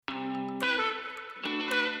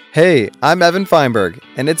Hey, I'm Evan Feinberg,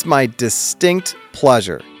 and it's my distinct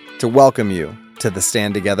pleasure to welcome you to the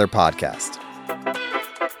Stand Together podcast.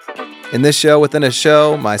 In this show within a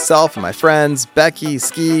show, myself and my friends, Becky,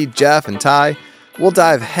 Ski, Jeff, and Ty, will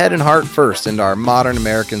dive head and heart first into our modern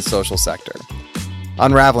American social sector,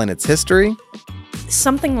 unraveling its history.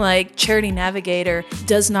 Something like Charity Navigator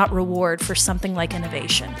does not reward for something like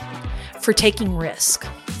innovation, for taking risk,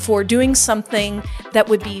 for doing something that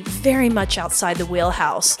would be very much outside the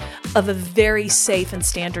wheelhouse of a very safe and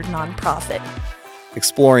standard nonprofit.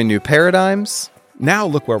 Exploring new paradigms. Now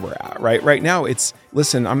look where we're at, right? Right now it's,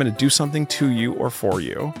 listen, I'm going to do something to you or for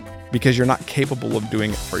you because you're not capable of doing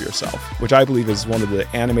it for yourself, which I believe is one of the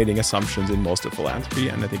animating assumptions in most of philanthropy,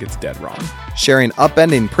 and I think it's dead wrong. Sharing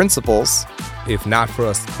upending principles. If not for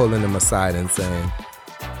us pulling them aside and saying,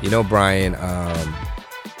 you know, Brian,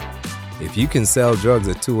 if you can sell drugs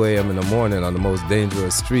at 2 a.m. in the morning on the most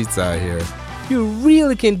dangerous streets out here, you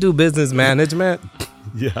really can do business management.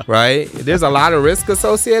 Yeah. Right? There's a lot of risk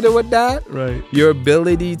associated with that. Right. Your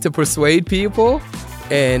ability to persuade people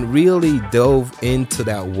and really dove into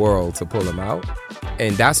that world to pull them out.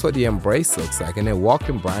 And that's what the embrace looks like. And then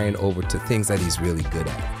walking Brian over to things that he's really good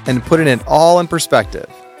at. And putting it all in perspective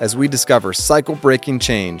as we discover cycle-breaking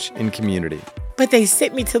change in community. But they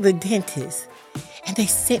sent me to the dentist. And they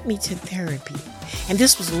sent me to therapy. And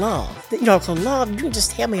this was love. You know, so love, you can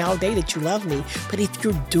just tell me all day that you love me. But if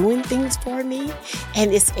you're doing things for me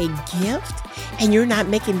and it's a gift and you're not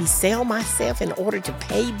making me sell myself in order to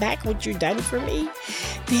pay back what you've done for me,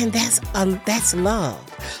 then that's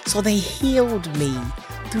love. So they healed me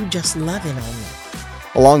through just loving on me.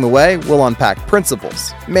 Along the way, we'll unpack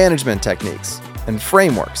principles, management techniques, and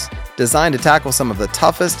frameworks designed to tackle some of the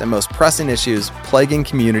toughest and most pressing issues plaguing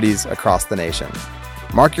communities across the nation.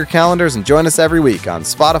 Mark your calendars and join us every week on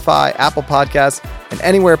Spotify, Apple Podcasts, and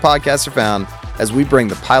anywhere podcasts are found as we bring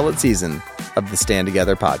the pilot season of the Stand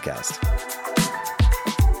Together podcast.